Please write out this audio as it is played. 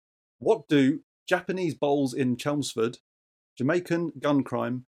What do Japanese bowls in Chelmsford, Jamaican gun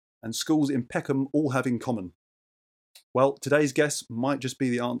crime, and schools in Peckham all have in common? Well, today's guest might just be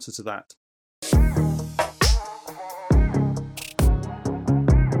the answer to that.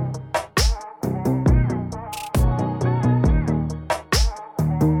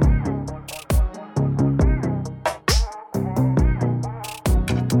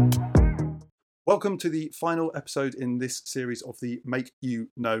 Welcome to the final episode in this series of the Make You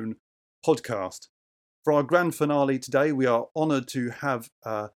Known podcast. For our grand finale today, we are honoured to have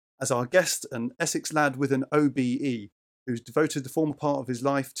as our guest an Essex lad with an OBE who's devoted the former part of his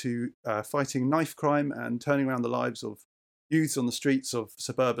life to fighting knife crime and turning around the lives of youths on the streets of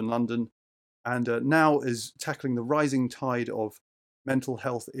suburban London, and now is tackling the rising tide of mental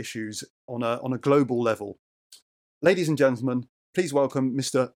health issues on a global level. Ladies and gentlemen, please welcome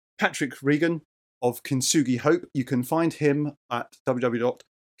Mr. Patrick Regan of Kintsugi Hope. You can find him at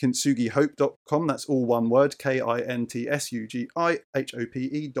www.kintsugihope.com. That's all one word,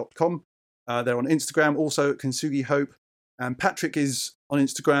 KINTSUGIHOPE.com. They're on Instagram, also at Kintsugi Hope. And Patrick is on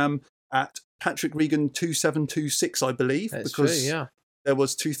Instagram at Patrick Regan 2726, I believe. That's because true, yeah. There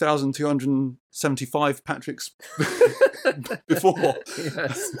was 2,275 Patricks before.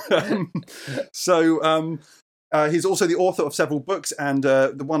 Yes. He's also the author of several books, and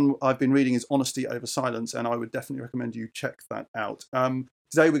the one I've been reading is Honesty Over Silence, and I would definitely recommend you check that out.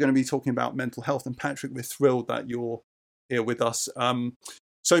 Today we're going to be talking about mental health, and Patrick, we're thrilled that you're here with us.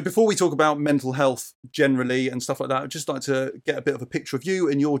 So before we talk about mental health generally and stuff like that, I'd just like to get a bit of a picture of you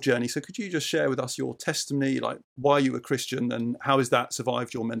and your journey. So could you just share with us your testimony, like why you were Christian and how has that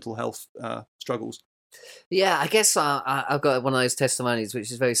survived your mental health struggles? Yeah, I guess I've got one of those testimonies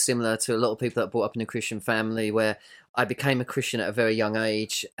which is very similar to a lot of people that are brought up in a Christian family, where I became a Christian at a very young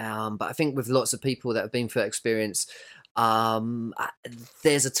age. But I think with lots of people that have been through that experience,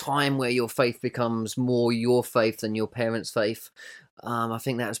 there's a time where your faith becomes more your faith than your parents' faith. I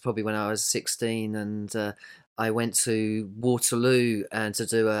think that was probably when I was 16, and I went to Waterloo and to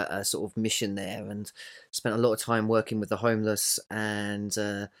do a sort of mission there, and spent a lot of time working with the homeless and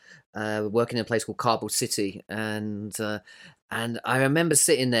working in a place called Cardboard City. And I remember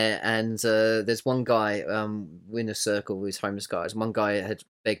sitting there, and there's one guy in a circle with homeless guys. One guy had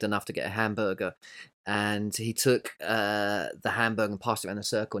begged enough to get a hamburger, and he took the hamburger and passed it around the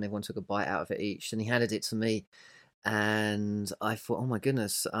circle, and everyone took a bite out of it each, and he handed it to me. And I thought, oh my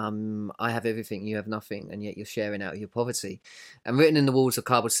goodness, I have everything, you have nothing, and yet you're sharing out of your poverty. And written in the walls of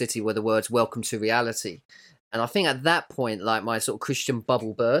Cardboard City were the words, "Welcome to reality." And I think at that point, like, my sort of Christian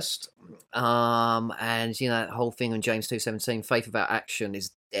bubble burst. And that whole thing on James 2:17, faith without action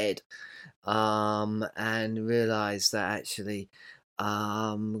is dead. And realised that actually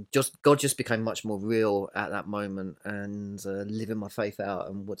God just became much more real at that moment, and living my faith out,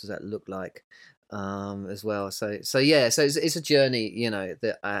 and what does that look like as well. So it's a journey,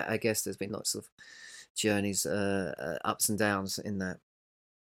 that I guess there's been lots of journeys, ups and downs in that.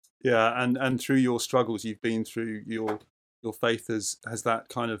 Yeah, and through your struggles you've been through, your faith has that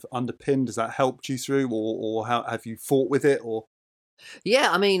kind of underpinned, has that helped you through, or how have you fought with it? Or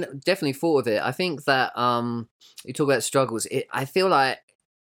Yeah, I mean, definitely fought with it. I think that you talk about struggles. I feel like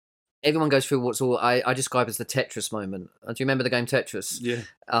everyone goes through what's all I describe as the Tetris moment. Do you remember the game Tetris? Yeah.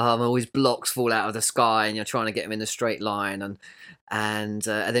 Always blocks fall out of the sky, and you're trying to get them in a straight line, and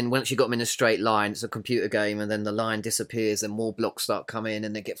then once you got them in a straight line, it's a computer game, and then the line disappears, and more blocks start coming,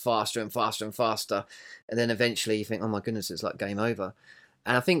 and they get faster and faster and faster, and then eventually you think, oh my goodness, it's like game over.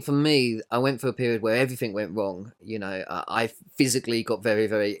 And I think for me, I went through a period where everything went wrong. I physically got very,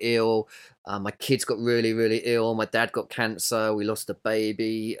 very ill. My kids got really, really ill. My dad got cancer. We lost a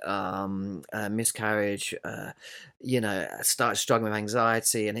baby, miscarriage. I started struggling with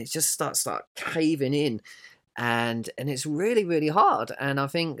anxiety, and it just start caving in, and it's really, really hard. And I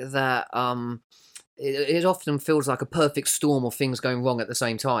think that it often feels like a perfect storm of things going wrong at the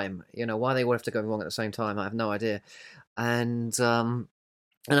same time. Why they all have to go wrong at the same time, I have no idea. And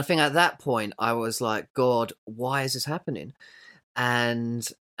I think at that point, I was like, God, why is this happening? And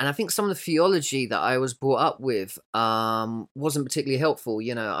I think some of the theology that I was brought up with wasn't particularly helpful.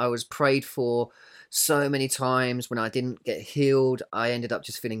 I was prayed for so many times. When I didn't get healed, I ended up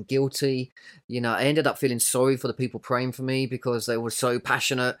just feeling guilty. I ended up feeling sorry for the people praying for me because they were so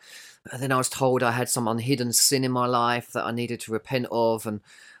passionate. And then I was told I had some unhidden sin in my life that I needed to repent of, and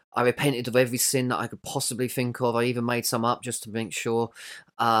I repented of every sin that I could possibly think of. I even made some up just to make sure,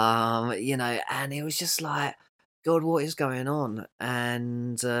 and it was just like, God, what is going on?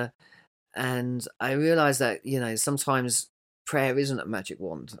 And I realized that, sometimes prayer isn't a magic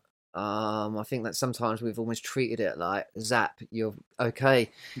wand. I think that sometimes we've almost treated it like zap, you're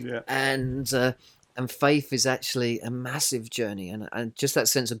okay, Yeah. and faith is actually a massive journey, and just that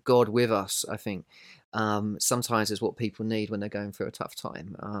sense of God with us. I think sometimes is what people need when they're going through a tough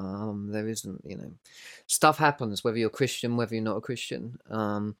time. There isn't, stuff happens whether you're Christian, whether you're not a Christian.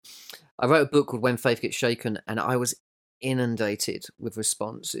 I wrote a book called When Faith Gets Shaken, and I was inundated with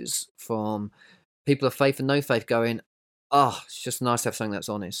responses from people of faith and no faith going, oh, it's just nice to have something that's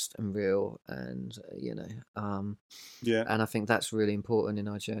honest and real, and Yeah. and I think that's really important in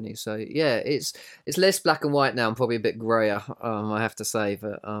our journey. So yeah, it's less black and white now, and probably a bit grayer, I have to say,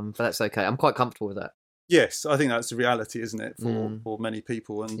 but that's okay. I'm quite comfortable with that. Yes, I think that's the reality, isn't it, Mm, for many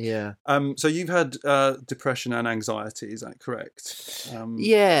people? And yeah. so you've had depression and anxiety, is that correct?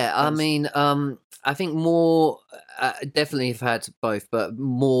 Yeah, I How's- mean, I think more, definitely have had both, but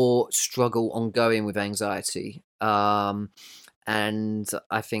more struggle ongoing with anxiety. And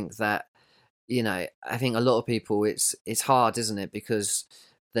I think that, I think a lot of people, it's hard, isn't it? Because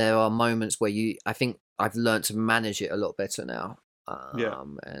there are moments where I think I've learned to manage it a lot better now. yeah.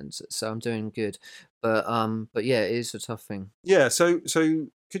 And so I'm doing good, but yeah, it is a tough thing. Yeah. So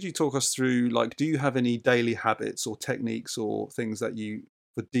could you talk us through, like, do you have any daily habits or techniques or things that you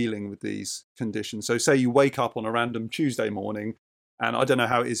for dealing with these conditions? So say you wake up on a random Tuesday morning, and I don't know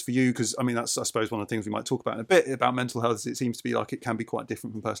how it is for you, because I mean that's, I suppose, one of the things we might talk about in a bit about mental health. Is it seems to be like it can be quite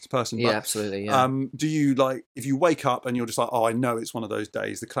different from person to person. Yeah, But absolutely. Yeah. do you, like, if you wake up and you're just like, oh, I know it's one of those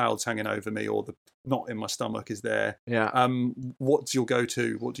days, the clouds hanging over me or the knot in my stomach is there. Yeah. What's your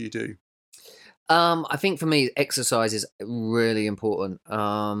go-to? What do you do? I think for me, exercise is really important.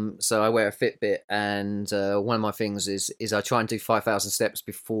 So I wear a Fitbit, and one of my things is I try and do 5,000 steps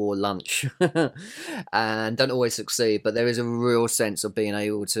before lunch, and don't always succeed. But there is a real sense of being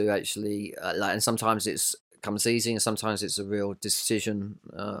able to actually and sometimes it's comes easy, and sometimes it's a real decision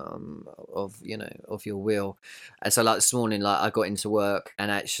of your will. And so, like this morning, like I got into work, and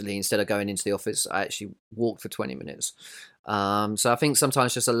actually instead of going into the office, I actually walked for 20 minutes. So I think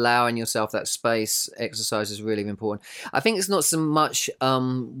sometimes just allowing yourself that space, exercise is really important. I think it's not so much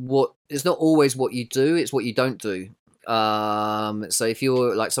what it's not always what you do, it's what you don't do. So if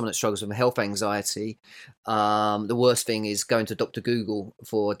you're like someone that struggles with health anxiety, the worst thing is going to Dr. Google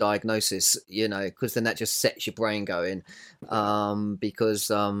for a diagnosis, because then that just sets your brain going.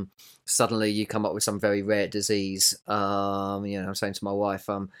 Because suddenly you come up with some very rare disease. I'm saying to my wife,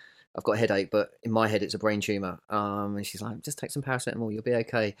 I've got a headache, but in my head it's a brain tumor. And she's like, just take some paracetamol, you'll be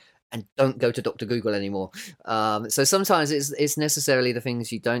okay, and don't go to Dr. Google anymore. So sometimes it's necessarily the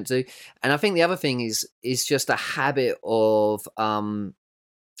things you don't do, and I think the other thing is just a habit of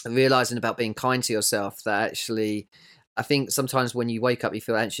realizing about being kind to yourself. That actually, I think sometimes when you wake up, you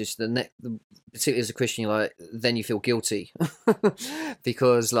feel anxious. Particularly as a Christian, then you feel guilty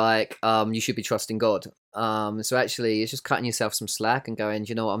because you should be trusting God. So actually, it's just cutting yourself some slack and going,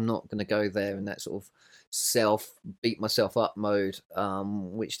 you know what, I'm not going to go there in that sort of self beat myself up mode,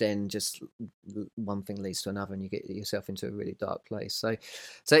 which then just one thing leads to another, and you get yourself into a really dark place. So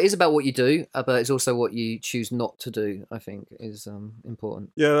it is about what you do, but it's also what you choose not to do. I think is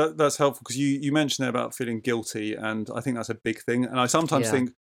important. Yeah, that's helpful, because you mentioned there about feeling guilty, and I think that's a big thing. And I sometimes Yeah.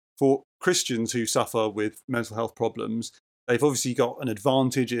 think for Christians who suffer with mental health problems, they've obviously got an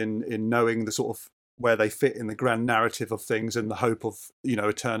advantage in knowing the sort of where they fit in the grand narrative of things and the hope of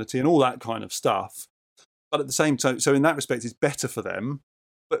eternity and all that kind of stuff. But at the same time, so in that respect, it's better for them.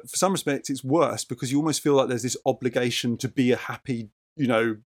 But for some respects, it's worse, because you almost feel like there's this obligation to be a happy,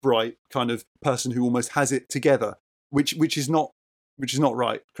 bright kind of person who almost has it together, which is not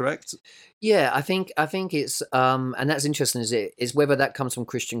right. Correct? Yeah, I think it's and that's interesting, is whether that comes from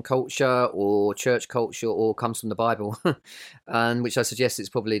Christian culture or church culture or comes from the Bible, and which I suggest it's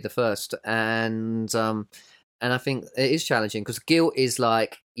probably the first. And I think it is challenging because guilt is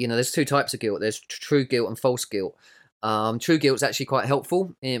there's two types of guilt. There's true guilt and false guilt. True guilt is actually quite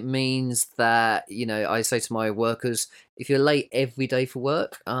helpful. It means that, I say to my workers, if you're late every day for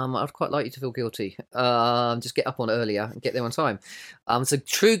work, I'd quite like you to feel guilty. Just get up on earlier and get there on time. So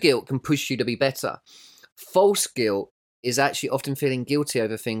true guilt can push you to be better. False guilt is actually often feeling guilty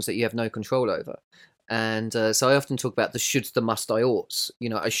over things that you have no control over. And so I often talk about the shoulds, the must, I oughts.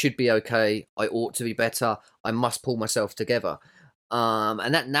 I should be okay. I ought to be better. I must pull myself together.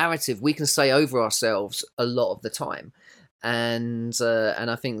 And that narrative we can say over ourselves a lot of the time, and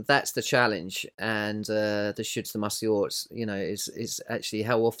I think that's the challenge. And the shoulds, the must, the oughts, is actually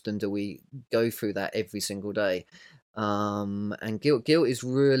how often do we go through that every single day. And guilt is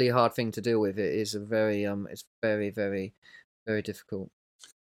really hard thing to deal with. It is a very it's very, very, very difficult.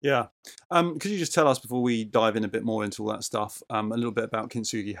 Yeah. Could you just tell us before we dive in a bit more into all that stuff, a little bit about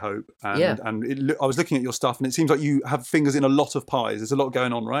Kintsugi Hope? Yeah. I was looking at your stuff, and it seems like you have fingers in a lot of pies. There's a lot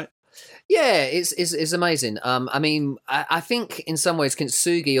going on, right? Yeah, it's amazing. I mean, I think in some ways,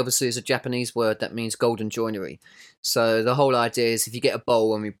 kintsugi obviously is a Japanese word that means golden joinery. So the whole idea is if you get a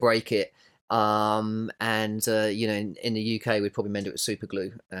bowl and we break it, and in the UK we'd probably mend it with super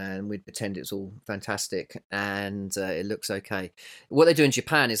glue and we'd pretend it's all fantastic and it looks okay. What they do in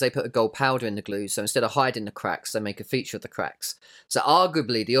Japan is they put a gold powder in the glue, so instead of hiding the cracks, they make a feature of the cracks. So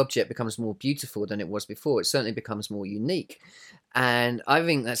arguably, the object becomes more beautiful than it was before. It certainly becomes more unique. And I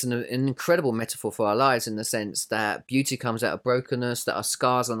think that's an incredible metaphor for our lives in the sense that beauty comes out of brokenness, that our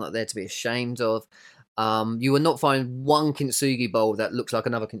scars are not there to be ashamed of. You will not find one kintsugi bowl that looks like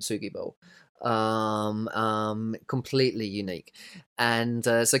another kintsugi bowl. Completely unique. And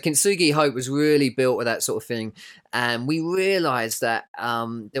so Kintsugi Hope was really built with that sort of thing. And we realized that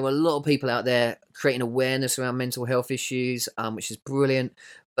there were a lot of people out there creating awareness around mental health issues, which is brilliant.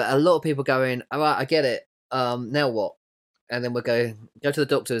 But a lot of people going, all right, I get it. Now what? And then we'll go to the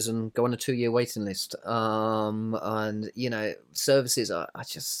doctors and go on a 2-year waiting list. And services are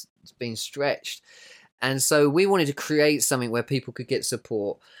just being stretched. And so we wanted to create something where people could get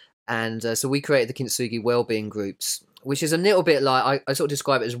support. And so we created the Kintsugi Wellbeing Groups, which is a little bit like, I sort of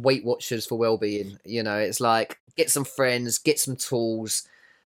describe it as Weight Watchers for wellbeing. It's like get some friends, get some tools,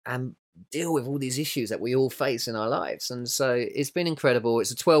 and deal with all these issues that we all face in our lives. And so it's been incredible.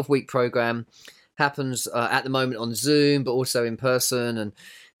 It's a 12-week program. Happens at the moment on Zoom, but also in person, and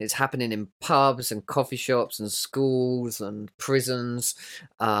it's happening in pubs and coffee shops and schools and prisons.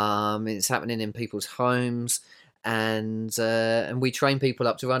 It's happening in people's homes, and we train people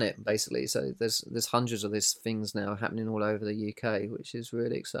up to run it basically. So there's hundreds of these things now happening all over the UK, which is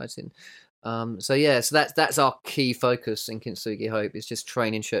really exciting. So that's our key focus in Kintsugi Hope, is just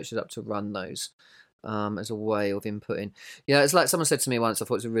training churches up to run those. As a way of inputting. It's like someone said to me once, I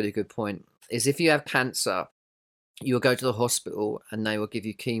thought it was a really good point, is if you have cancer, you will go to the hospital and they will give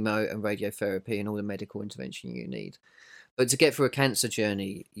you chemo and radiotherapy and all the medical intervention you need. But to get through a cancer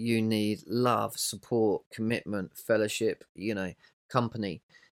journey, you need love, support, commitment, fellowship, company.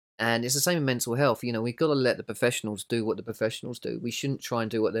 And it's the same in mental health. We've got to let the professionals do what the professionals do. We shouldn't try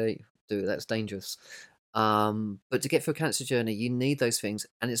and do what they do. That's dangerous. But to get through a cancer journey, you need those things.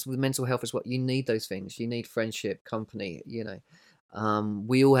 And it's with mental health as well. You need those things. You need friendship, company,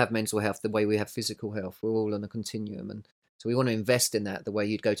 we all have mental health the way we have physical health. We're all on a continuum. And so we want to invest in that the way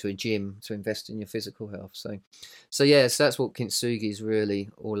you'd go to a gym to invest in your physical health. So that's what Kintsugi is really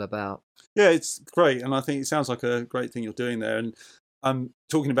all about. Yeah, it's great. And I think it sounds like a great thing you're doing there. And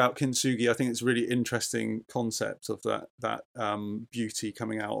talking about Kintsugi, I think it's a really interesting concept of that beauty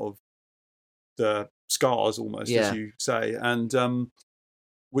coming out of the scars almost, as you say. And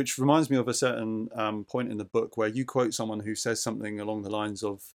which reminds me of a certain point in the book where you quote someone who says something along the lines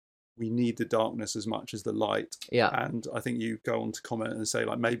of, we need the darkness as much as the light. Yeah. And I think you go on to comment and say,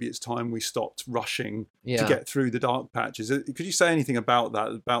 like, maybe it's time we stopped rushing to get through the dark patches. Could you say anything about that,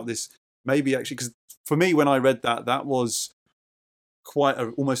 about this? Maybe actually, because for me, when I read that was quite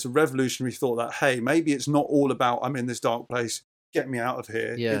almost a revolutionary thought, that, hey, maybe it's not all about, I'm in this dark place, get me out of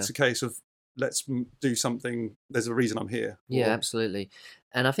here. Yeah. It's a case of, let's do something. There's a reason I'm here. Yeah, absolutely.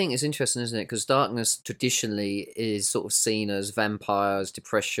 And I think it's interesting, isn't it? Because darkness traditionally is sort of seen as vampires,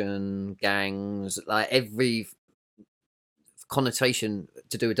 depression, gangs, like every connotation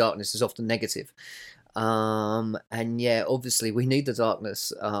to do with darkness is often negative. And obviously we need the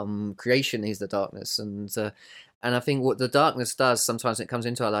darkness. Creation needs the darkness. And I think what the darkness does sometimes when it comes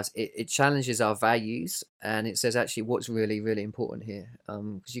into our lives, it challenges our values, and it says actually what's really, really important here.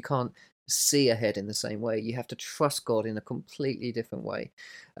 Because you can't see ahead in the same way. You have to trust God in a completely different way.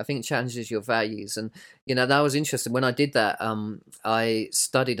 I think it challenges your values. And that was interesting when I did that. I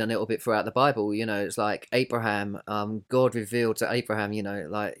studied a little bit throughout the Bible. It's like Abraham, God revealed to Abraham,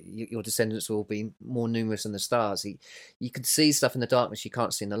 like your descendants will be more numerous than the stars. You could see stuff in the darkness you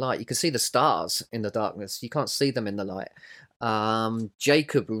can't see in the light. You can see the stars in the darkness, you can't see them in the light.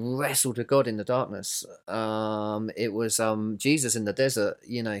 Jacob wrestled with God in the darkness. It was Jesus in the desert,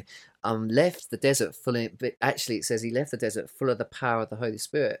 left the desert but actually it says he left the desert full of the power of the Holy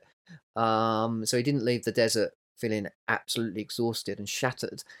Spirit. So he didn't leave the desert feeling absolutely exhausted and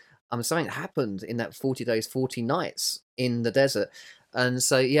shattered. Something happened in that 40 days, 40 nights in the desert. And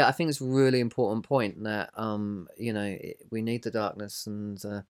so, I think it's a really important point that, we need the darkness. And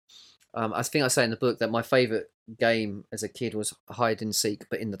I think I say in the book that my favourite game as a kid was hide and seek,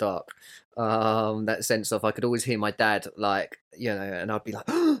 but in the dark. That sense of I could always hear my dad, like, and I'd be like,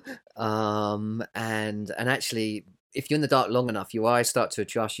 and actually if you're in the dark long enough, your eyes start to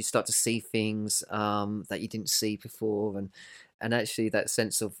adjust. You start to see things that you didn't see before, and actually that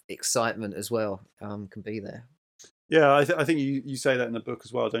sense of excitement as well can be there. Yeah, I think you say that in the book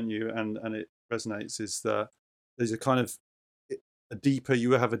as well, don't you? And it resonates. Is that there's a kind of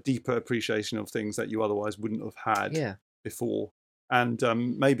you have a deeper appreciation of things that you otherwise wouldn't have had Yeah. before. And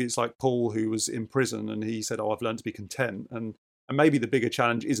maybe it's like Paul, who was in prison, and he said, "Oh, I've learned to be content." And maybe the bigger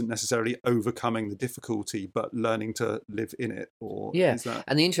challenge isn't necessarily overcoming the difficulty, but learning to live in it. Or Yeah. is that?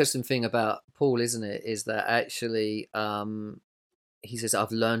 And the interesting thing about Paul, isn't it, is that actually he says,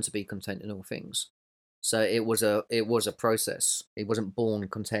 "I've learned to be content in all things." So it was a process. He wasn't born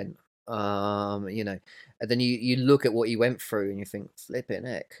content. And then you look at what he went through and you think, flipping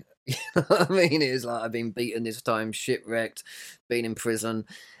heck. You know what I mean? It was like, I've been beaten this time, shipwrecked, been in prison.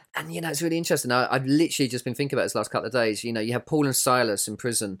 And it's really interesting. I've literally just been thinking about this last couple of days. You have Paul and Silas in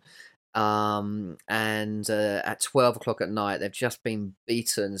prison, and at 12 o'clock at night they've just been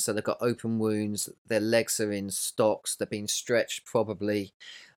beaten, so they've got open wounds, their legs are in stocks, they're being stretched probably.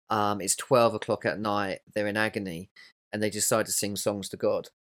 It's 12 o'clock at night, they're in agony, and they decide to sing songs to God.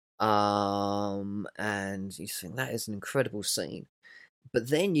 And you think that is an incredible scene. But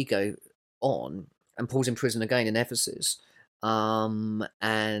then you go on, and Paul's in prison again in Ephesus. And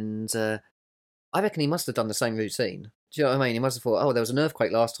I reckon he must have done the same routine. Do you know what I mean? He must have thought, oh, there was an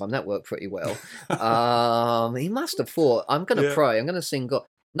earthquake last time. That worked pretty well. He must have thought, I'm going to pray. I'm going to sing God.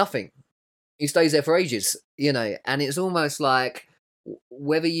 Nothing. He stays there for ages, and it's almost like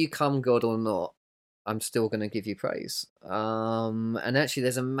whether you come God or not, I'm still going to give you praise. And actually,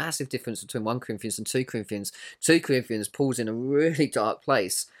 there's a massive difference between 1 Corinthians and 2 Corinthians. 2 Corinthians, Paul's in a really dark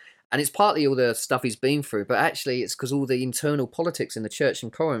place. And it's partly all the stuff he's been through, but actually it's because all the internal politics in the church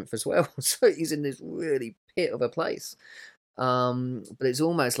in Corinth as well. So he's in this really pit of a place. But it's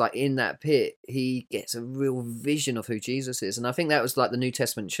almost like in that pit, he gets a real vision of who Jesus is. And I think that was like the New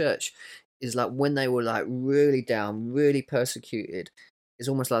Testament church, is like when they were like really down, really persecuted, it's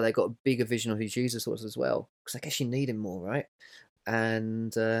almost like they got a bigger vision of who Jesus was as well. Because I guess you need him more, right?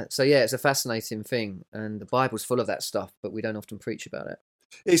 And so, yeah, it's a fascinating thing. And the Bible's full of that stuff, but we don't often preach about it.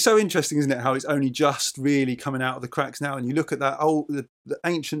 It's so interesting, isn't it, how it's only just really coming out of the cracks now. And you look at that the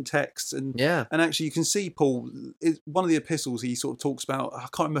ancient texts, and actually you can see Paul, one of the epistles he sort of talks about, I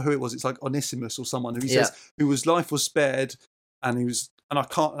can't remember who it was, it's like Onesimus or someone, who he says, whose life was spared, and I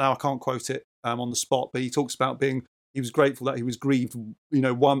can't quote it on the spot, but he talks about he was grateful that he was grieved,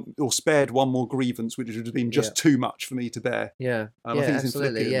 spared one more grievance, which would have been just too much for me to bear. I think it's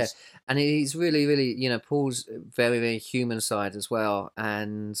absolutely, and he's really, really, Paul's very, very human side as well,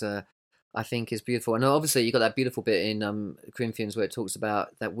 and I think is beautiful. And obviously, you got that beautiful bit in Corinthians where it talks about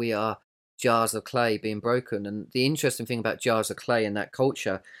that we are jars of clay being broken. And the interesting thing about jars of clay in that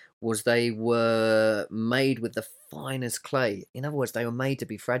culture was they were made with the finest clay. In other words, they were made to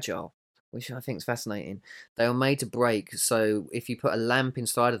be fragile, which I think is fascinating. They were made to break, so if you put a lamp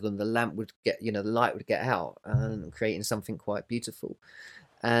inside of them, the lamp would get, the light would get out, and creating something quite beautiful.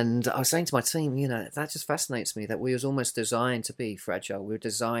 And I was saying to my team, that just fascinates me, that we was almost designed to be fragile. We were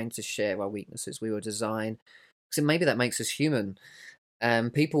designed to share our weaknesses. We were designed, so maybe that makes us human.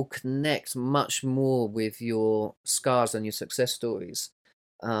 And people connect much more with your scars than your success stories.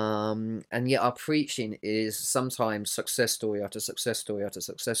 And yet our preaching is sometimes success story after success story after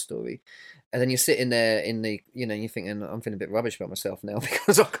success story, and then you're sitting there in the you're thinking, I'm feeling a bit rubbish about myself now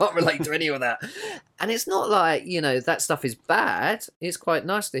because I can't relate to any of that. And it's not like that stuff is bad. It's quite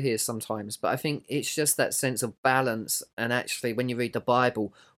nice to hear sometimes, but I think it's just that sense of balance. And actually, when you read the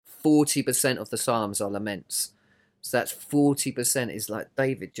Bible, 40% of the Psalms are laments. So that's 40% is like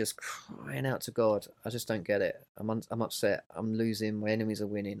David just crying out to God. I just don't get it. I'm upset. I'm losing. My enemies are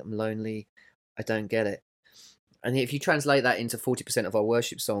winning. I'm lonely. I don't get it. And if you translate that into 40% of our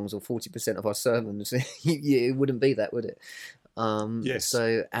worship songs or 40% of our sermons, it wouldn't be that, would it? Yes.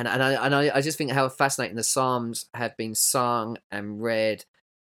 So I just think how fascinating the Psalms have been sung and read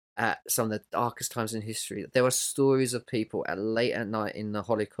at some of the darkest times in history. There are stories of people late at night in the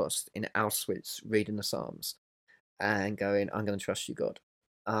Holocaust in Auschwitz reading the Psalms and going, I'm going to trust you, God.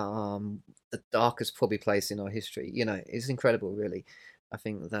 The darkest probably place in our history. It's incredible, really. I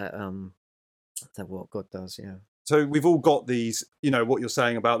think that what God does, So we've all got these, what you're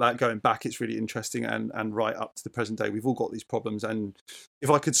saying about that going back, it's really interesting, and right up to the present day, we've all got these problems. And if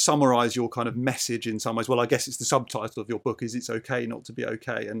I could summarize your kind of message in some ways, well, I guess it's the subtitle of your book, is it's okay not to be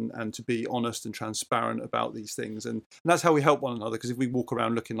okay, and to be honest and transparent about these things. And that's how we help one another, because if we walk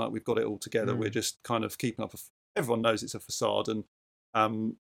around looking like we've got it all together, we're just kind of keeping up everyone knows it's a facade, and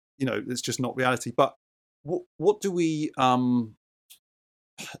it's just not reality. But what do we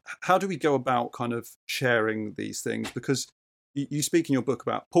how do we go about kind of sharing these things? Because you speak in your book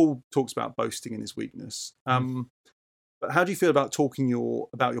about, Paul talks about boasting in his weakness. But how do you feel about talking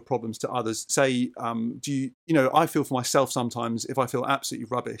about your problems to others? Say, do you, I feel for myself sometimes, if I feel absolutely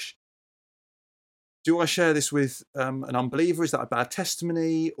rubbish, do I share this with an unbeliever? Is that a bad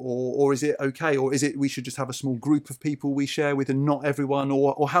testimony, or is it okay, or is it we should just have a small group of people we share with and not everyone,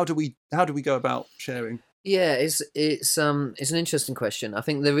 or how do we go about sharing? Yeah, it's an interesting question. I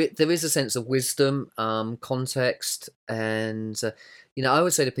think there is a sense of wisdom, context, and I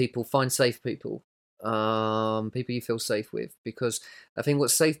would say to people, find safe people, people you feel safe with, because I think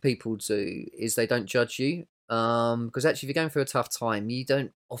what safe people do is they don't judge you. Because actually, if you're going through a tough time, you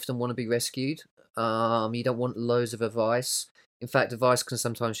don't often want to be rescued. You don't want loads of advice. In fact, advice can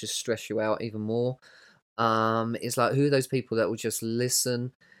sometimes just stress you out even more. It's like, who are those people that will just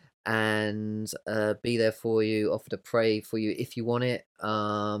listen and be there for you, offer to pray for you if you want it.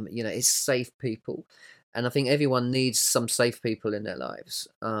 It's safe people, and I think everyone needs some safe people in their lives.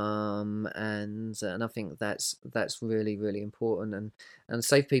 And I think that's really, really important. And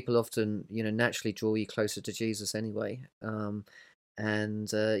safe people often naturally draw you closer to Jesus anyway.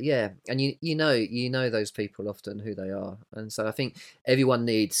 And you know those people often who they are, and so I think everyone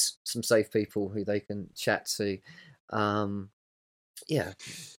needs some safe people who they can chat to. Yeah.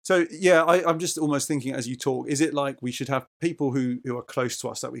 So yeah, I'm just almost thinking as you talk, is it like we should have people who are close to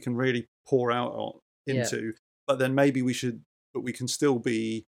us that we can really pour out into, but then maybe but we can still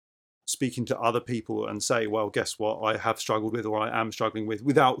be speaking to other people and say, well, guess what, I have struggled with, or I am struggling with,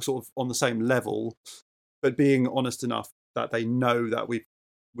 without sort of on the same level, but being honest enough that they know that we've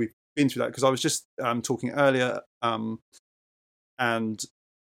been through that. Because I was just talking earlier, and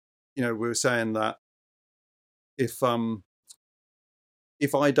we were saying that if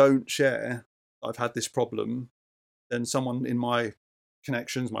I don't share I've had this problem, then someone in my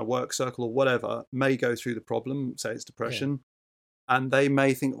connections, my work circle or whatever, may go through the problem, say it's depression, and they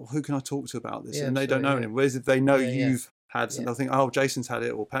may think, well, who can I talk to about this? And they don't know anyone. Whereas if they know you've had something, they'll think, oh, Jason's had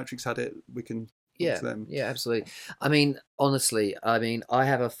it or Patrick's had it, we can talk to them. Yeah, absolutely. I mean, honestly, I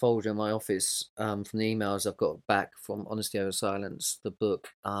have a folder in my office from the emails I've got back from Honesty Over Silence, the book.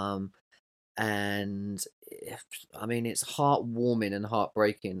 And I mean, it's heartwarming and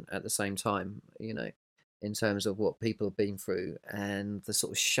heartbreaking at the same time, in terms of what people have been through and the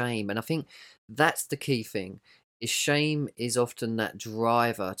sort of shame. And I think that's the key thing, is shame is often that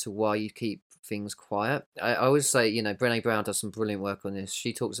driver to why you keep things quiet. I always say, Brené Brown does some brilliant work on this.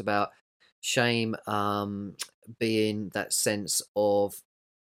 She talks about shame being that sense of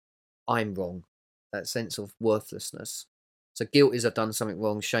I'm wrong, that sense of worthlessness. So guilt is I've done something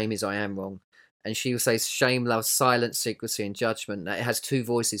wrong, shame is I am wrong. And she will say shame loves silence, secrecy, and judgment. That it has two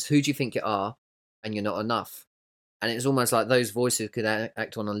voices. Who do you think you are? And you're not enough. And it's almost like those voices could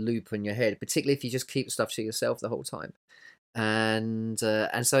act on a loop in your head, particularly if you just keep stuff to yourself the whole time. And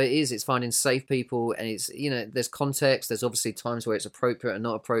so it's finding safe people, and it's there's context. There's obviously times where it's appropriate and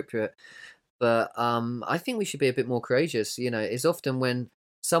not appropriate. But I think we should be a bit more courageous. It's often when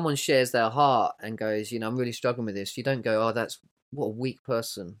someone shares their heart and goes, I'm really struggling with this. You don't go, oh, that's what a weak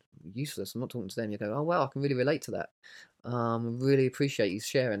person, useless. I'm not talking to them. You go, oh wow, I can really relate to that. Really appreciate you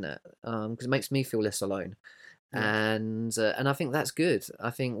sharing that, because it makes me feel less alone. Yeah. And I think that's good. I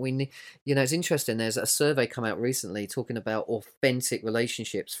think we need, it's interesting. There's a survey come out recently talking about authentic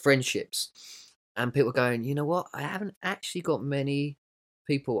relationships, friendships, and people going, you know what? I haven't actually got many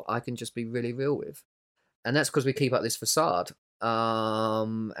people I can just be really real with, and that's because we keep up this facade.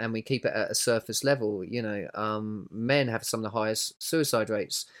 And we keep it at a surface level. Men have some of the highest suicide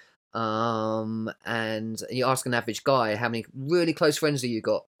rates. And you ask an average guy, how many really close friends have you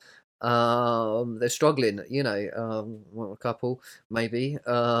got? They're struggling, a couple, maybe.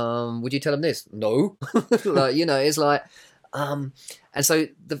 Would you tell them this? No. It's like, and so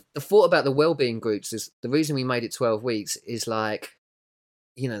the thought about the wellbeing groups is the reason we made it 12 weeks is like,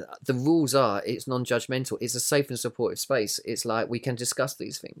 the rules are it's non-judgmental, it's a safe and supportive space. It's like we can discuss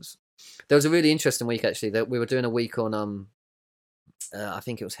these things. There was a really interesting week actually that we were doing a week on I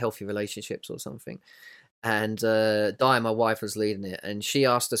think it was healthy relationships or something, and Di, my wife, was leading it, and she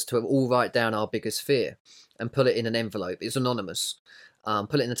asked us to all write down our biggest fear and put it in an envelope. It's anonymous.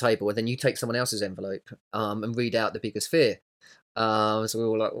 Put it in the table, and then you take someone else's envelope and read out the biggest fear. So we were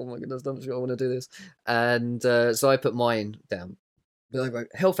all like, oh my goodness, I'm sure I want to do this. And so I put mine down. I wrote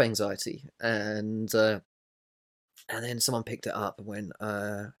health anxiety, and then someone picked it up and went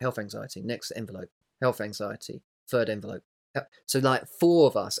health anxiety. Next envelope, health anxiety. Third envelope. So like 4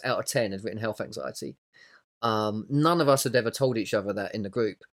 of us out of 10 had written health anxiety. None of us had ever told each other that in the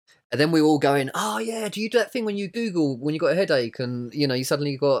group, And then we were all going, oh yeah, do you do that thing when you Google when you got a headache and you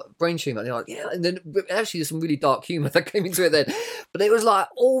suddenly got brain tumor? And you're like, yeah. And then actually there's some really dark humour that came into it then. But it was like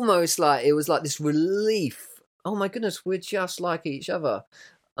almost like it was like this relief. Oh my goodness, we're just like each other.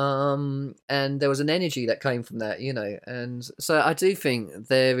 And there was an energy that came from that, And so I do think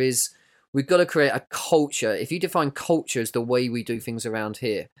we've got to create a culture. If you define culture as the way we do things around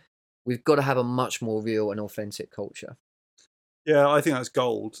here, we've got to have a much more real and authentic culture. Yeah, I think that's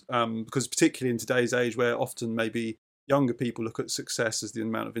gold, because particularly in today's age where often maybe younger people look at success as the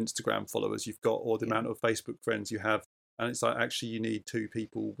amount of Instagram followers you've got or the amount of Facebook friends you have. And it's like, actually, you need two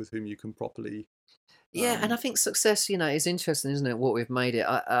people with whom you can properly... Yeah, and I think success, is interesting, isn't it, what we've made it?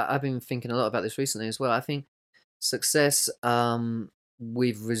 I've been thinking a lot about this recently as well. I think success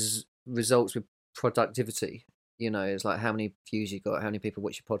with results with productivity. It's like how many views you got, how many people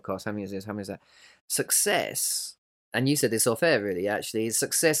watch your podcast, how many is this, how many is that. Success... And you said this off air, really, actually,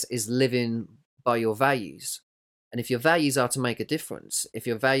 success is living by your values. And if your values are to make a difference, if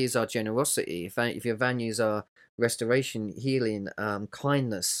your values are generosity, if your values are restoration, healing,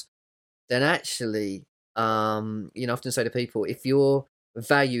 kindness, then actually, I often say to people, if your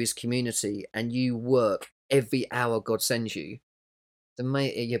value is community and you work every hour God sends you, then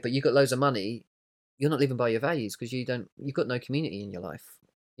but you've got loads of money, you're not living by your values because you've got no community in your life.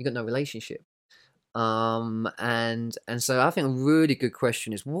 You've got no relationship. And so I think a really good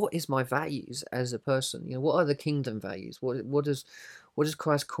question is, what is my values as a person? What are the kingdom values? What does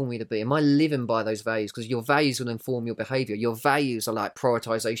Christ call me to be? Am I living by those values? Because your values will inform your behavior. Your values are like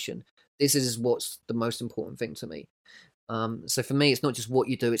prioritization. This is what's the most important thing to me. So for me, it's not just what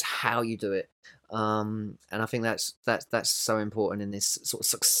you do, it's how you do it. And I think that's so important in this sort of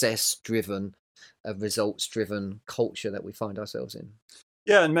success-driven, results-driven culture that we find ourselves in.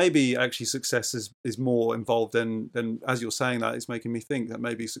 Yeah, and maybe actually success is more involved than as you're saying that, it's making me think that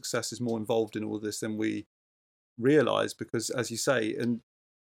maybe success is more involved in all of this than we realise, because as you say, and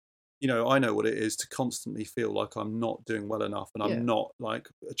I know what it is to constantly feel like I'm not doing well enough and I'm not like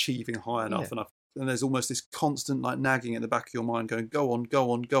achieving high enough, and there's almost this constant like nagging in the back of your mind going, go on, go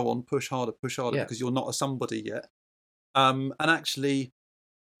on, go on, push harder, because you're not a somebody yet. And actually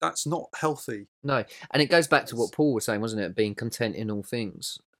that's not healthy. No, and it goes back to what Paul was saying, wasn't it? Being content in all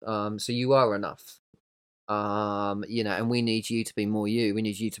things. So you are enough. And we need you to be more you. We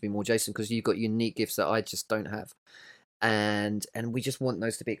need you to be more Jason, because you've got unique gifts that I just don't have. And we just want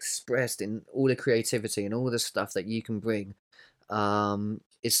those to be expressed in all the creativity and all the stuff that you can bring.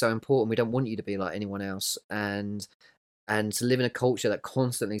 Is so important. We don't want you to be like anyone else, and to live in a culture that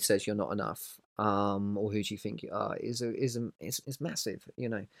constantly says you're not enough. Or who do you think you are is massive,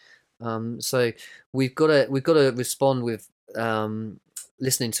 so we've got to respond with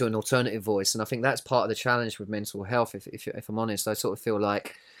listening to an alternative voice, and I think that's part of the challenge with mental health. If I'm honest, I sort of feel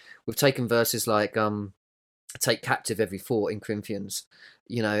like we've taken verses like take captive every thought in Corinthians,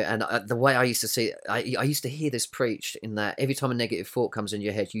 and the way I used to see it, I used to hear this preached in that every time a negative thought comes in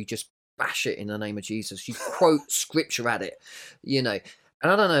your head, you just bash it in the name of Jesus. You quote scripture at it, and I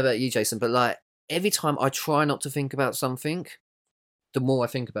don't know about you, Jason, but like every time I try not to think about something, the more I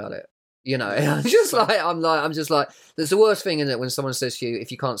think about it. I'm just like, there's the worst thing, isn't it, when someone says to you,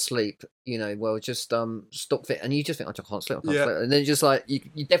 if you can't sleep, well, just stop fit, and you just think, I can't sleep, sleep, and then just like you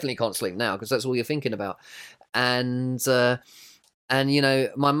definitely can't sleep now because that's all you're thinking about. And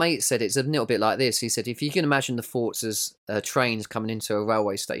my mate said it's a little bit like this. He said, if you can imagine the thoughts as trains coming into a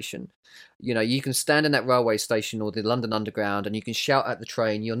railway station, you can stand in that railway station or the London Underground and you can shout at the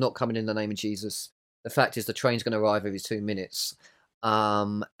train, you're not coming in the name of Jesus. The fact is the train's going to arrive every 2 minutes.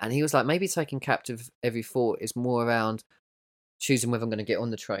 And he was like, maybe taking captive every thought is more around choosing whether I'm going to get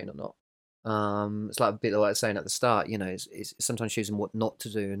on the train or not. It's like a bit like I was saying at the start, it's sometimes choosing what not to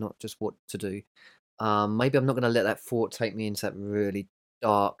do and not just what to do. Maybe I'm not going to let that thought take me into that really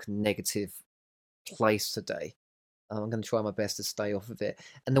dark, negative place today. I'm going to try my best to stay off of it.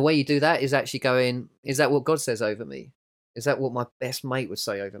 And the way you do that is actually going, is that what God says over me? Is that what my best mate would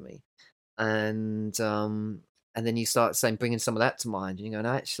say over me? And then you start saying, bringing some of that to mind, and you're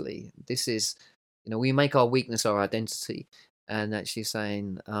going, actually, this is, we make our weakness our identity, and actually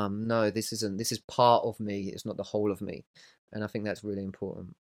saying, no, this is part of me. It's not the whole of me. And I think that's really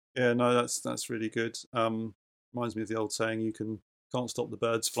important. Yeah, no, that's really good. Reminds me of the old saying, you can't stop the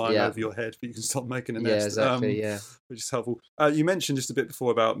birds flying over your head, but you can stop making a nest. Yeah, exactly, which is helpful. You mentioned just a bit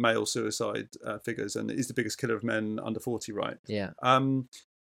before about male suicide figures, and it is the biggest killer of men under 40, right? Yeah.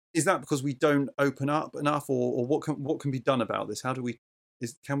 Is that because we don't open up enough, or what can be done about this?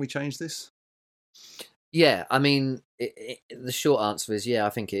 Can we change this? Yeah, I mean, the short answer is yeah, I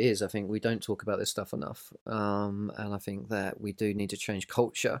think it is. I think we don't talk about this stuff enough, and I think that we do need to change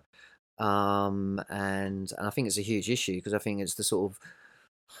culture, and I think it's a huge issue because I think it's the sort of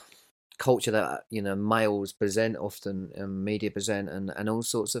culture that males present often, and media present, and all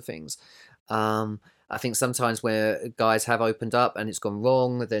sorts of things. I think sometimes where guys have opened up and it's gone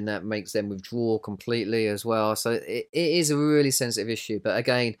wrong, then that makes them withdraw completely as well. So it is a really sensitive issue. But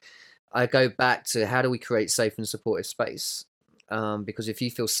again, I go back to how do we create safe and supportive space? Because if you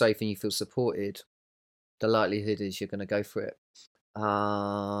feel safe and you feel supported, the likelihood is you're going to go for it.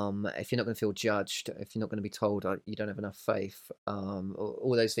 If you're not going to feel judged, if you're not going to be told you don't have enough faith,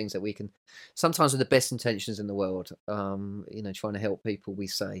 all those things that we can sometimes with the best intentions in the world, trying to help people, we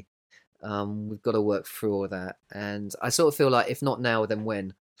say, we've got to work through all that. And I sort of feel like if not now, then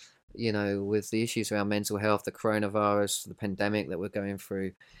when? With the issues around mental health, the coronavirus, the pandemic that we're going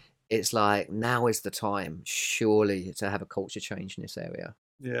through, it's like now is the time, surely, to have a culture change in this area.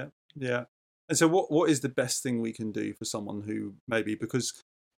 Yeah, yeah. And so, what is the best thing we can do for someone who maybe because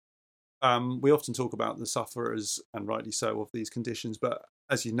we often talk about the sufferers, and rightly so, of these conditions, but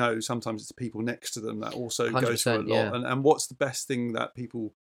as you know, sometimes it's the people next to them that also go through a 100%, lot. yeah. And what's the best thing that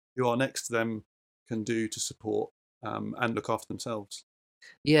people who are next to them can do to support and look after themselves?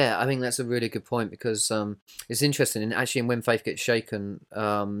 Yeah, I think that's a really good point because it's interesting. And actually, in When Faith Gets Shaken,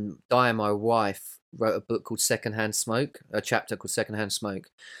 Diane, my wife, wrote a book called Secondhand Smoke, a chapter called Secondhand Smoke.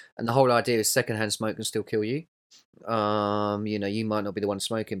 And the whole idea is secondhand smoke can still kill you. You might not be the one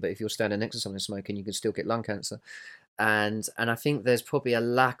smoking, but if you're standing next to someone smoking, you can still get lung cancer. And I think there's probably a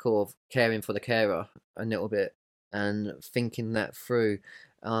lack of caring for the carer a little bit and thinking that through,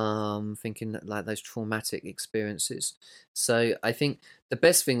 thinking that, like those traumatic experiences. So I think the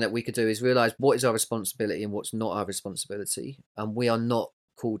best thing that we could do is realize what is our responsibility and what's not our responsibility. And we are not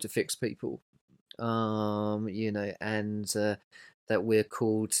called to fix people, and that we're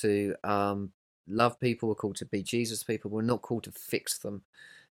called to love people. We're called to be Jesus people. We're not called to fix them,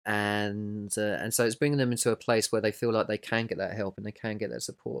 and so it's bringing them into a place where they feel like they can get that help and they can get that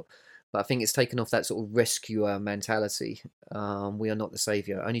support. But I think it's taken off that sort of rescuer mentality. We are not the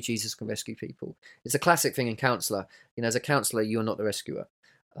savior. Only Jesus can rescue people. It's a classic thing in counselor. As a counselor, you're not the rescuer.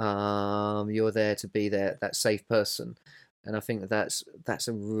 You're there to be there, that safe person. And I think that's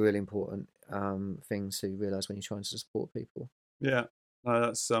a really important thing to realize when you're trying to support people. Yeah, no,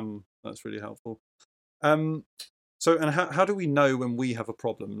 that's really helpful. Um, So, and how do we know when we have a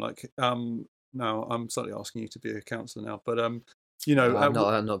problem? Like, now I'm slightly asking you to be a counsellor now, but I'm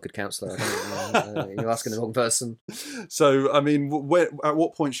not a good counsellor. You're asking the wrong person. So, I mean, at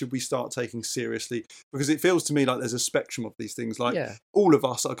what point should we start taking seriously? Because it feels to me like there's a spectrum of these things. Like, Yeah, all of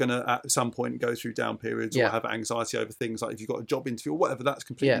us are going to at some point go through down periods or yeah, have anxiety over things. Like, if you've got a job interview or whatever, that's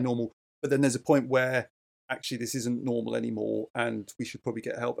completely yeah. normal. But then there's a point where actually this isn't normal anymore, and we should probably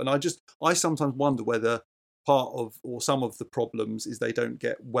get help. And I sometimes wonder whether part of or some of the problems is they don't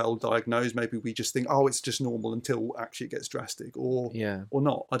get well diagnosed. Maybe we just think, oh, it's just normal until actually it gets drastic, Yeah, or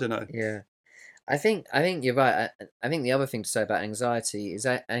not. I don't know. yeah. I think you're right. I think the other thing to say about anxiety is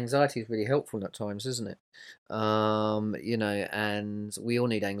that anxiety is really helpful at times, isn't it? And we all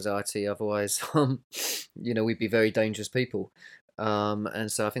need anxiety, otherwise, we'd be very dangerous people.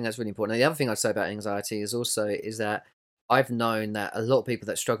 And so I think that's really important. And the other thing I'd say about anxiety is that I've known that a lot of people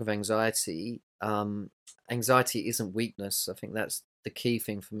that struggle with anxiety, anxiety isn't weakness. I think that's the key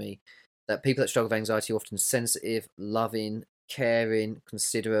thing for me. That people that struggle with anxiety are often sensitive, loving, caring,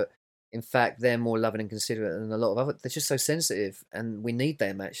 considerate. In fact, they're more loving and considerate than a lot of other. They're just so sensitive, and we need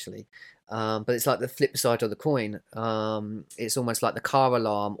them actually. But it's like the flip side of the coin. It's almost like the car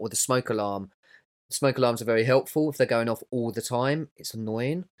alarm or the smoke alarm. Smoke alarms are very helpful if they're going off all the time. It's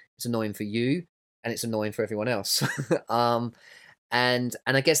annoying. It's annoying for you, and it's annoying for everyone else. um, and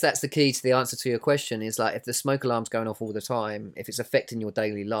I guess that's the key to the answer to your question is like if the smoke alarm's going off all the time, if it's affecting your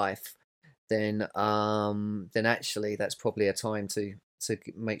daily life, then actually that's probably a time to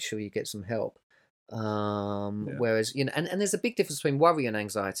make sure you get some help. Yeah, Whereas and there's a big difference between worry and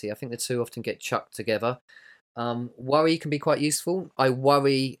anxiety. I think the two often get chucked together. Worry can be quite useful. I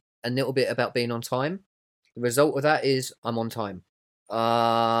worry a little bit about being on time. The result of that is I'm on time.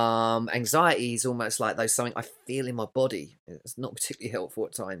 Anxiety is almost like there's something I feel in my body. It's not particularly helpful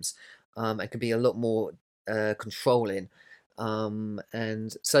at times. It can be a lot more controlling.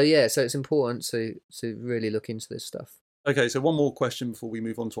 And so yeah, so it's important to really look into this stuff. okay, so one more question before we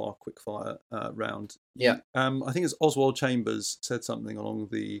move on to our quick fire round. Yeah, I think it's Oswald Chambers said something along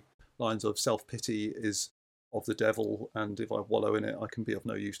the lines of self-pity is of the devil, and if I wallow in it, I can be of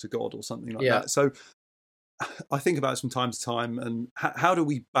no use to God, or something like yeah. that. So I think about it from time to time, and how do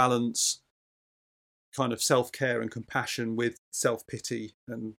we balance kind of self-care and compassion with self-pity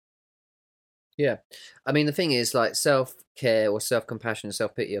and Yeah, I mean the thing is, like, self-care or self-compassion and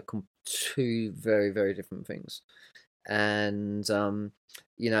self-pity are two very, very different things. And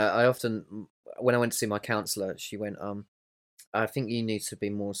I often, when I went to see my counsellor, she went, I think you need to be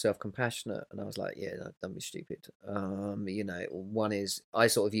more self-compassionate. And I was like, yeah, no, don't be stupid. One is, I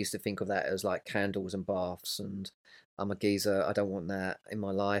sort of used to think of that as like candles and baths, and I'm a geezer, I don't want that in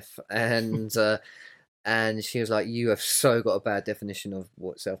my life. And she was like, you have so got a bad definition of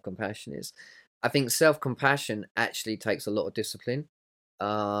what self-compassion is. I think self-compassion actually takes a lot of discipline.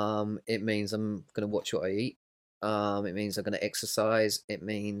 It means I'm going to watch what I eat. It means I'm going to exercise. It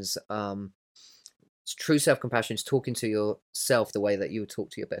means true self-compassion is talking to yourself the way that you would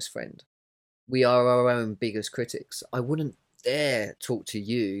talk to your best friend. We are our own biggest critics. I wouldn't dare talk to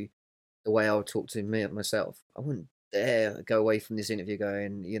you the way I would talk to myself. I wouldn't dare go away from this interview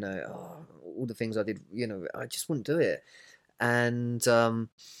going, all the things I did, I just wouldn't do it. And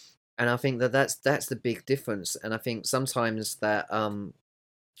I think that's the big difference. And I think sometimes that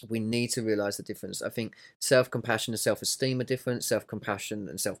we need to realize the difference. I think self-compassion and self-esteem are different. Self-compassion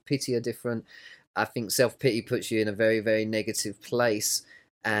and self-pity are different. I think self-pity puts you in a very, very negative place,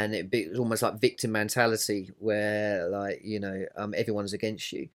 and it's almost like victim mentality where, like, everyone's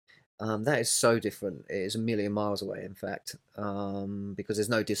against you. That is so different. It is a million miles away, in fact, because there's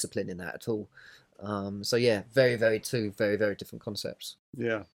no discipline in that at all. So yeah, very, very two very, very different concepts.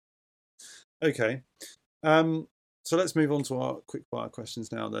 Yeah. Okay. So let's move on to our quick fire questions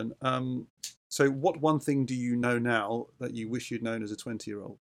now then. So what one thing do you know now that you wish you'd known as a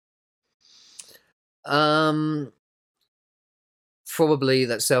 20-year-old? Probably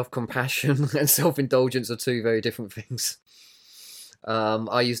that self-compassion and self-indulgence are two very different things.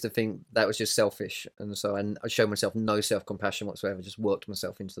 I used to think that was just selfish, and so I showed myself no self-compassion whatsoever, just worked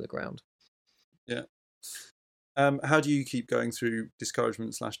myself into the ground. Yeah. How do you keep going through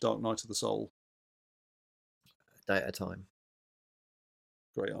discouragement / dark night of the soul? Day at a time.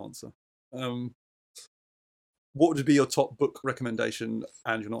 Great answer. What would be your top book recommendation?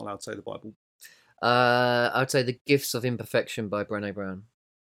 And you're not allowed to say the Bible. I would say The Gifts of Imperfection by Brené Brown.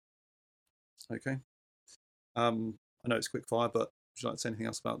 Okay. I know it's quick fire, but would you like to say anything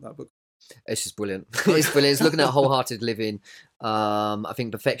else about that book? It's just brilliant. It's brilliant. It's looking at wholehearted living. I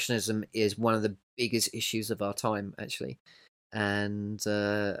think perfectionism is one of the biggest issues of our time, actually. And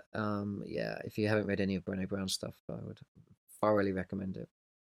if you haven't read any of Brené Brown's stuff, I would thoroughly recommend it.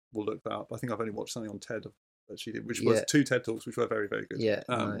 We'll look that up. I think I've only watched something on TED that she did, which was 2 TED Talks, which were very, very good. Yeah,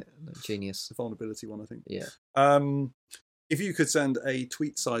 genius. The vulnerability one, I think. Yeah. If you could send a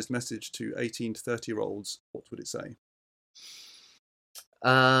tweet-sized message to 18 to 30-year-olds, what would it say?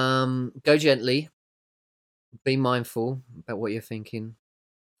 Go gently. Be mindful about what you're thinking,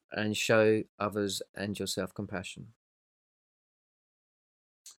 and show others and yourself compassion.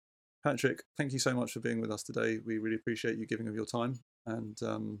 Patrick, thank you so much for being with us today. We really appreciate you giving of your time. And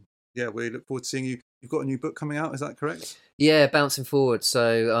we look forward to seeing you. You've got a new book coming out, is that correct? Yeah, Bouncing Forward.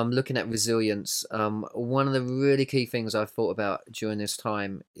 So I'm looking at resilience. One of the really key things I've thought about during this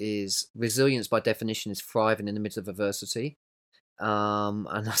time is resilience by definition is thriving in the midst of adversity.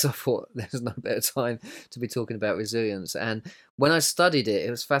 And as I thought, there's no better time to be talking about resilience. And when I studied it, it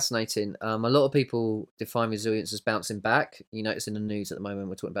was fascinating. A lot of people define resilience as bouncing back. You notice in the news at the moment,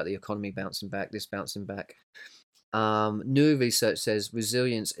 we're talking about the economy bouncing back, this bouncing back. New research says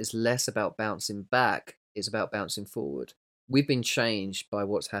resilience is less about bouncing back, it's about bouncing forward. We've been changed by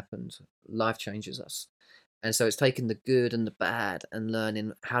what's happened. Life changes us. And so it's taking the good and the bad and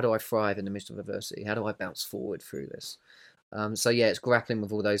learning, how do I thrive in the midst of adversity? How do I bounce forward through this? It's grappling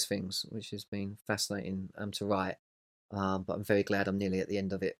with all those things, which has been fascinating to write. But I'm very glad I'm nearly at the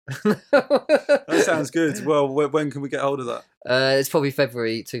end of it. That sounds good. Well, when can we get hold of that? It's probably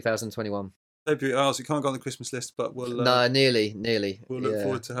February 2021. February. Oh, so you can't go on the Christmas list, but we'll... no, nearly. We'll look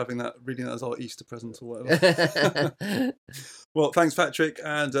forward to reading that as our Easter present or whatever. Well, thanks, Patrick,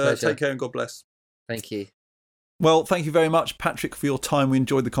 and take care and God bless. Thank you. Well, thank you very much, Patrick, for your time. We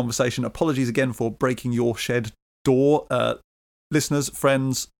enjoyed the conversation. Apologies again for breaking your shed door. Listeners,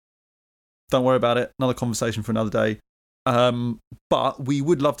 friends, don't worry about it. Another conversation for another day. But we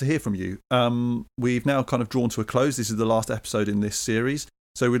would love to hear from you. We've now kind of drawn to a close. This is the last episode in this series.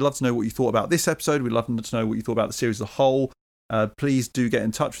 So we'd love to know what you thought about this episode. We'd love to know what you thought about the series as a whole. Please do get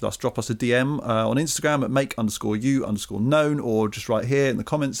in touch with us. Drop us a DM on Instagram at make_you_known, or just right here in the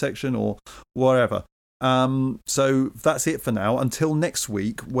comments section or wherever. So that's it for now. Until next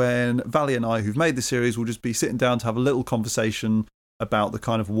week, when Valley and I, who've made the series, will just be sitting down to have a little conversation about the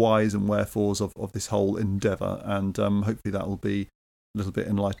kind of whys and wherefores of this whole endeavour. And hopefully that will be a little bit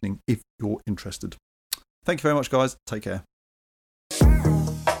enlightening if you're interested. Thank you very much, guys. Take care.